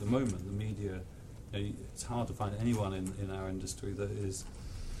think at the moment the media, it's hard to find anyone in our industry that is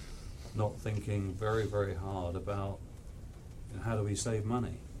not thinking very, very hard about how do we save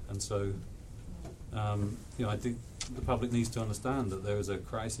money. And so, I think the public needs to understand that there is a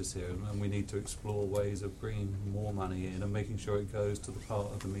crisis here, and we need to explore ways of bringing more money in and making sure it goes to the part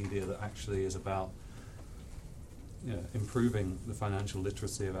of the media that actually is about improving the financial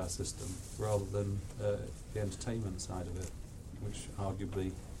literacy of our system rather than the entertainment side of it, which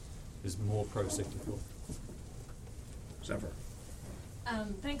arguably is more pro-cyclical. Zephyr.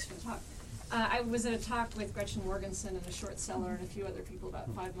 Thanks for the talk. I was at a talk with Gretchen Morgensen and a short seller and a few other people about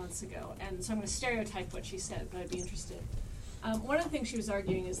 5 months ago, and so I'm going to stereotype what she said, but I'd be interested. One of the things she was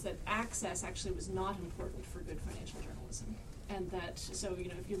arguing is that access actually was not important for good financial journalism, and that, so,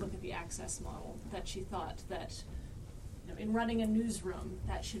 if you look at the access model, that she thought that in running a newsroom,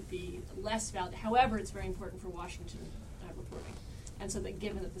 that should be less valued. However, it's very important for Washington reporting, and so that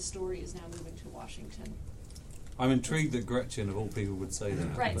given that the story is now moving to Washington, I'm intrigued that Gretchen, of all people, would say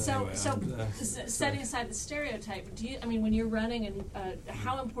that. Right. So, anyway, setting aside the stereotype, when you're running, and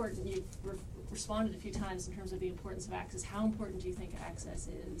how important you've responded a few times in terms of the importance of access. How important do you think access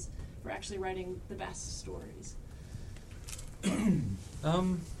is for actually writing the best stories?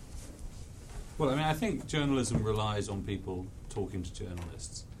 Well, I mean, I think journalism relies on people talking to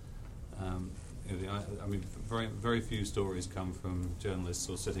journalists. I mean, very few stories come from journalists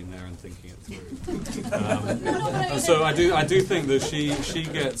who are sitting there and thinking it through. And so I do think that she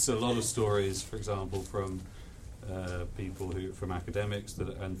gets a lot of stories, for example, from people from academics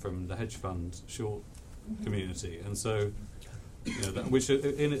and from the hedge fund short community, and so which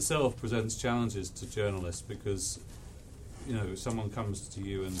in itself presents challenges to journalists, because someone comes to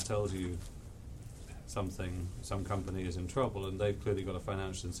you and tells you some company is in trouble, and they've clearly got a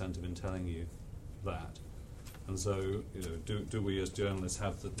financial incentive in telling you that. And so, do we as journalists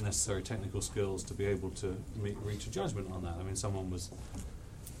have the necessary technical skills to be able to reach a judgment on that? I mean,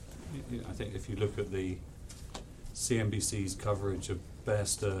 I think if you look at the CNBC's coverage of Bear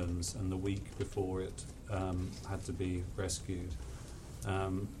Stearns and the week before it had to be rescued,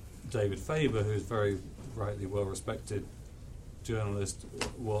 David Faber, who's very rightly well-respected journalist,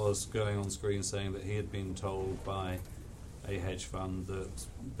 was going on screen saying that he had been told by a hedge fund that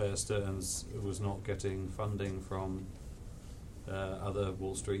Bear Stearns was not getting funding from other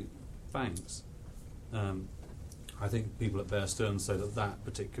Wall Street banks. I think people at Bear Stearns say that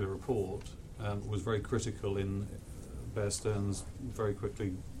particular report was very critical in Bear Stearns very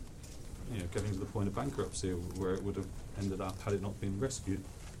quickly getting to the point of bankruptcy, where it would have ended up had it not been rescued.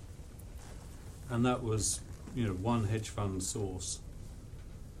 And that was one hedge fund source.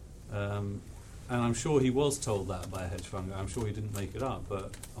 And I'm sure he was told that by a hedge fund. I'm sure he didn't make it up.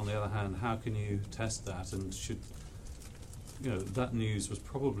 But on the other hand, how can you test that? And that news was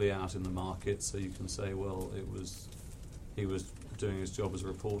probably out in the market, so you can say, well, he was doing his job as a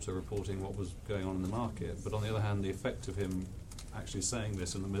reporter, reporting what was going on in the market. But on the other hand, the effect of him actually saying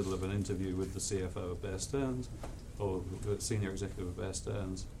this in the middle of an interview with the CFO of Bear Stearns, or the senior executive of Bear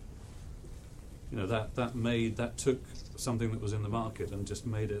Stearns, that took something that was in the market and just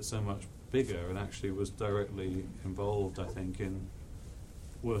made it so much bigger, and actually was directly involved, I think, in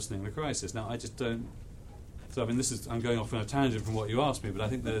worsening the crisis. Now, I just don't. So, I mean, I'm going off on a tangent from what you asked me, but I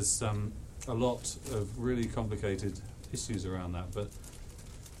think there's a lot of really complicated issues around that. But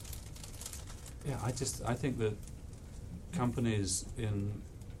yeah, I think that companies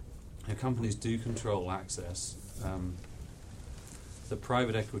do control access. The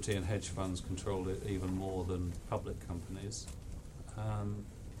private equity and hedge funds control it even more than public companies,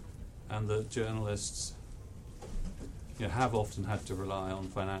 and that journalists have often had to rely on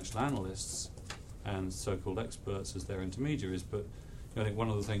financial analysts and so-called experts as their intermediaries. But I think one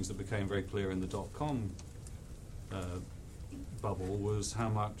of the things that became very clear in the dot-com bubble was how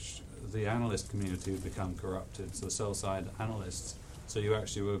much the analyst community had become corrupted, so the sell-side analysts. So you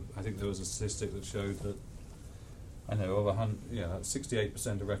actually I think there was a statistic that showed that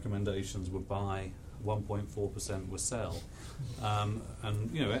 68% of recommendations were buy, 1.4% were sell. And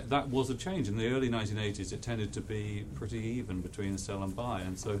that was a change. In the early 1980s, it tended to be pretty even between sell and buy.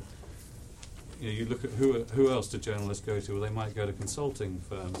 And so you look at who else do journalists go to? Well, they might go to consulting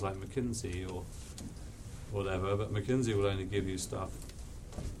firms like McKinsey or whatever, but McKinsey will only give you stuff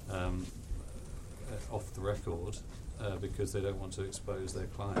off the record because they don't want to expose their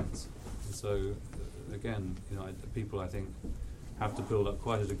clients. And so, again, people, I think, have to build up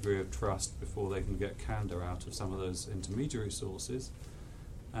quite a degree of trust before they can get candor out of some of those intermediary sources.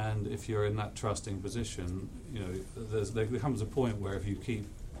 And if you're in that trusting position, there comes a point where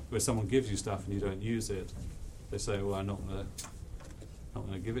where someone gives you stuff and you don't use it, they say, well, I'm not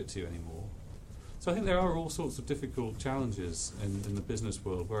going to give it to you anymore. So I think there are all sorts of difficult challenges in the business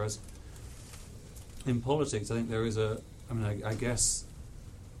world, whereas in politics, I think there is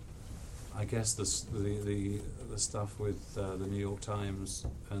I guess the stuff with the New York Times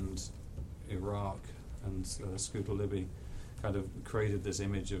and Iraq and Scooter Libby kind of created this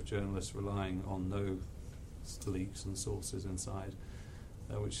image of journalists relying on no leaks and sources inside,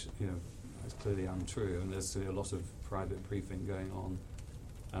 which is clearly untrue. And there's a lot of private briefing going on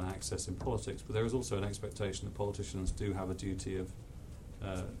and access in politics, but there is also an expectation that politicians do have a duty of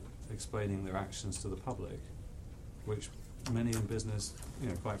explaining their actions to the public, which many in business,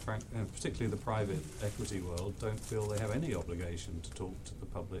 quite frankly, particularly the private equity world, don't feel they have any obligation to talk to the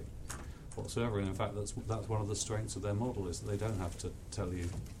public whatsoever. And in fact, that's one of the strengths of their model, is that they don't have to tell you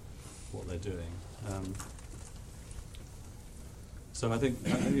what they're doing. So I think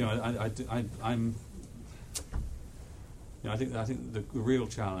I think the real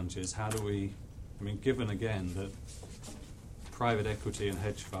challenge is how do we, given again that private equity and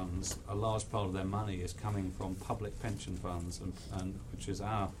hedge funds, a large part of their money is coming from public pension funds, and which is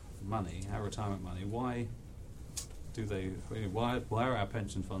our money, our retirement money. Why are our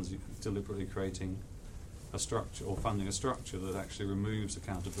pension funds deliberately creating a structure or funding a structure that actually removes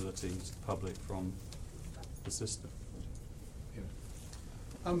accountability to the public from the system?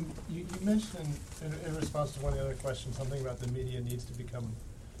 You mentioned in response to one of the other questions something about the media needs to become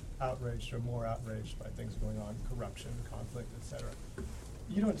outraged or more outraged by things going on, corruption, conflict, etc.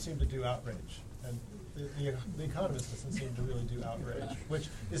 You don't seem to do outrage, and the Economist doesn't seem to really do outrage, which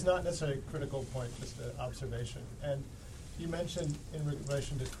is not necessarily a critical point, just an observation. And you mentioned in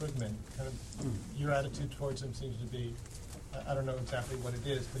relation to Krugman, kind of your attitude towards him seems to be, I don't know exactly what it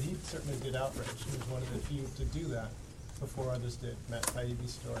is, but he certainly did outrage. He was one of the few to do that before others did. Matt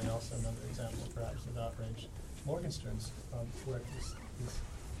Taibbi's story, also another example perhaps of outrage. Morgenstern's work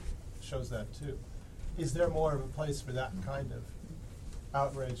shows that too. Is there more of a place for that kind of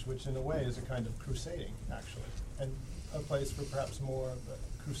outrage, which in a way is a kind of crusading, actually, and a place for perhaps more of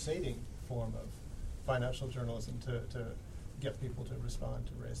a crusading form of financial journalism to get people to respond,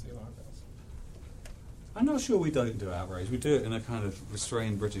 to raise the alarm bells? I'm not sure we don't do outrage. We do it in a kind of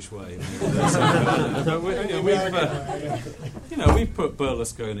restrained British way. We've put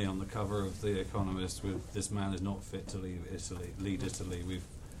Berlusconi on the cover of The Economist with "This man is not fit to lead Italy." We've,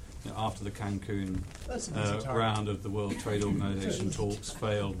 after the Cancun round of the World Trade Organization talks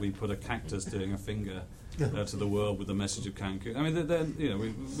failed, we put a cactus doing a finger to the world with the message of Cancun. I mean,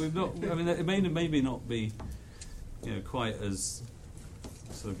 we've not. I mean, it may maybe not be, quite as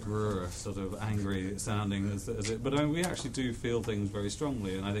sort of sort of angry sounding as it, but we actually do feel things very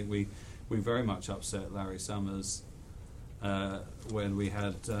strongly, and I think we very much upset Larry Summers when we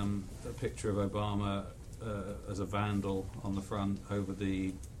had a picture of Obama as a vandal on the front over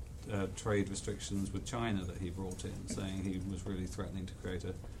the trade restrictions with China that he brought in, saying he was really threatening to create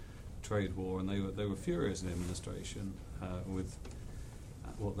a trade war, and they were furious in the administration with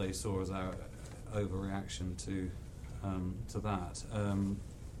what they saw as our overreaction to that.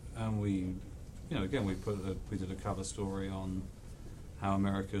 And we, again, we did a cover story on how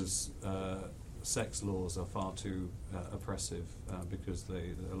America's sex laws are far too oppressive because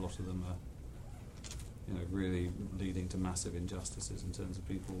a lot of them are, really leading to massive injustices in terms of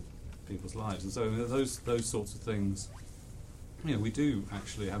people's lives. And so those sorts of things, we do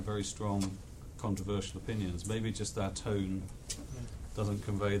actually have very strong controversial opinions. Maybe just our tone doesn't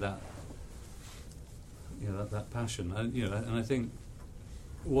convey that. That passion, and I think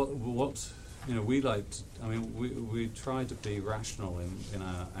what we liked. I mean, we try to be rational in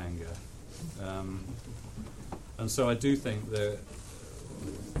our anger, and so I do think that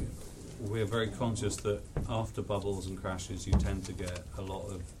we're very conscious that after bubbles and crashes, you tend to get a lot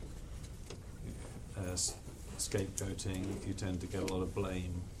of scapegoating. You tend to get a lot of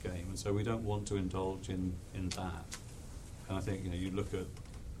blame game, and so we don't want to indulge in that. And I think you look at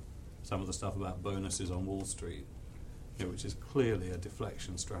some of the stuff about bonuses on Wall Street, which is clearly a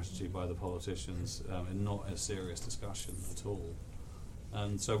deflection strategy by the politicians and not a serious discussion at all.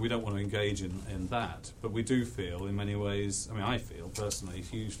 And so we don't want to engage in that. But we do feel, in many ways, I feel personally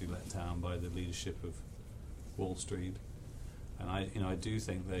hugely let down by the leadership of Wall Street. And I do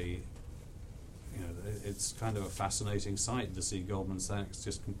think it's kind of a fascinating sight to see Goldman Sachs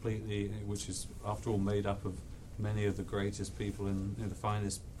just completely, which is after all made up of many of the greatest people in the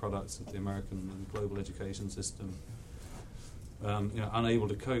finest products of the American and global education system, unable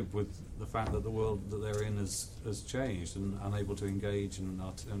to cope with the fact that the world that they're in has changed, and unable to engage in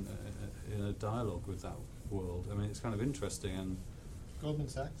a dialogue with that world. I mean, it's kind of interesting. And Goldman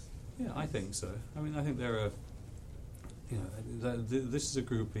Sachs? Yeah, I think so. I mean, I think they're this is a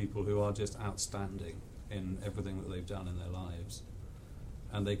group of people who are just outstanding in everything that they've done in their lives.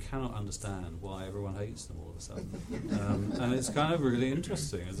 And they cannot understand why everyone hates them all of a sudden, and it's kind of really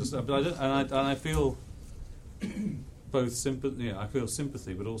interesting. I feel both sympathy. I feel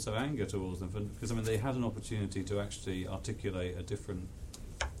sympathy, but also anger towards them, because they had an opportunity to actually articulate a different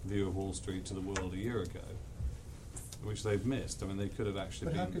view of Wall Street to the world a year ago, which they've missed. They could have actually.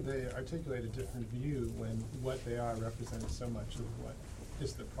 But how could they articulate a different view when what they are represents so much of what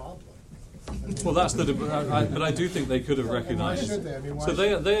is the problem? Well, that's the. But I do think they could have recognised. Why should they?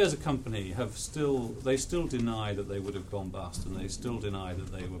 So they, as a company, they still deny that they would have gone bust, and they still deny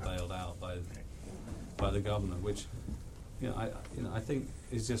that they were bailed out by the government, which, I think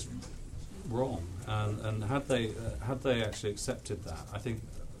is just wrong. And had they actually accepted that, I think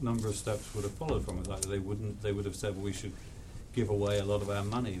a number of steps would have followed from it. Like they would have said, well, we should give away a lot of our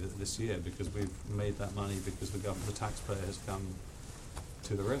money this year because we've made that money because the taxpayer has come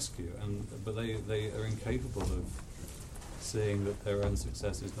to the rescue, but they are incapable of seeing that their own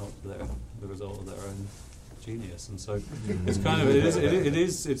success is not the result of their own genius, and so it's kind of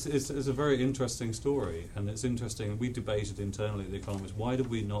it's a very interesting story, and it's interesting. We debated internally at The Economist, why did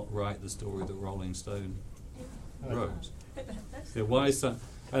we not write the story that Rolling Stone wrote? Why is that?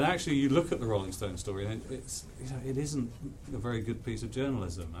 And actually, you look at the Rolling Stone story, and it's it isn't a very good piece of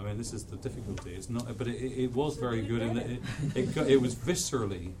journalism. I mean, this is the difficulty. It's not, but it was very good in that it was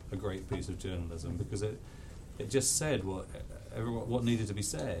viscerally a great piece of journalism because it just said what needed to be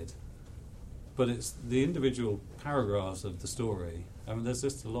said. But it's the individual paragraphs of the story. I mean, there's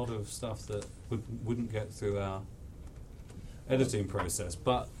just a lot of stuff that wouldn't get through our editing process.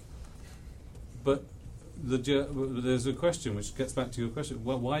 But there's a question which gets back to your question.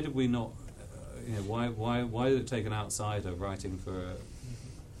 Well, why did we not? Why did it take an outsider writing for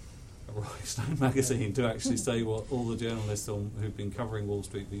a Rolling Stone magazine to actually say what all the journalists who've been covering Wall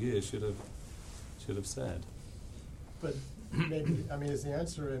Street for years should have said? But maybe, I mean, is the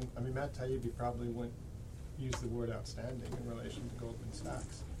answer in, I mean, Matt Taibbi probably wouldn't use the word outstanding in relation to Goldman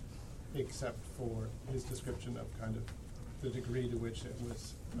Sachs, except for his description of kind of the degree to which it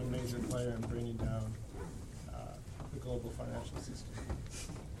was a major player in bringing down the global financial system.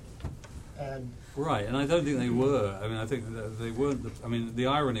 And right, and I don't think they were. I mean, I think that they weren't. I mean, the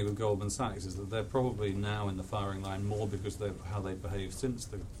irony with Goldman Sachs is that they're probably now in the firing line more because of how they behaved since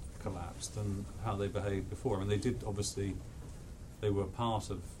the collapse than how they behaved before. I mean, they did obviously. They were part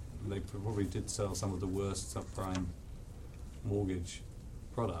of. They probably did sell some of the worst subprime mortgage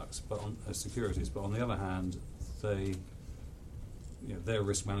products, but as securities. But on the other hand, their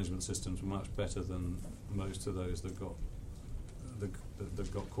risk management systems were much better than most of those that got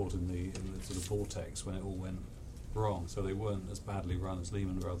caught in the sort of vortex when it all went wrong. So they weren't as badly run as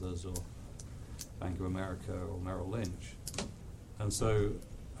Lehman Brothers or Bank of America or Merrill Lynch. And so,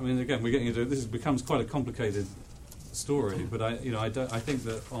 I mean, again, we're getting into this. Becomes quite a complicated story. But I think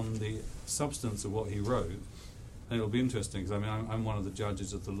that on the substance of what he wrote, and it'll be interesting because I mean, I'm one of the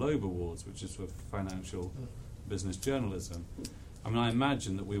judges of the Loeb Awards, which is for financial business journalism. I mean, I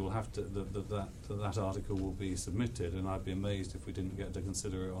imagine that we will have to that article will be submitted, and I'd be amazed if we didn't get to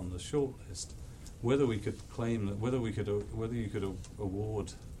consider it on the shortlist. Whether we could claim that, whether you could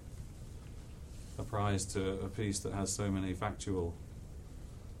award a prize to a piece that has so many factual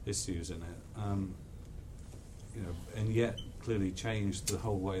issues in it, and yet clearly changed the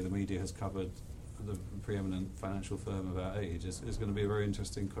whole way the media has covered the preeminent financial firm of our age is going to be a very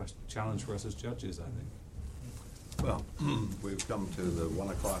interesting challenge for us as judges, I think. Well, we've come to the 1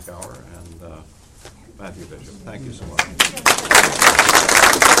 o'clock hour, and Matthew Bishop, thank you so much.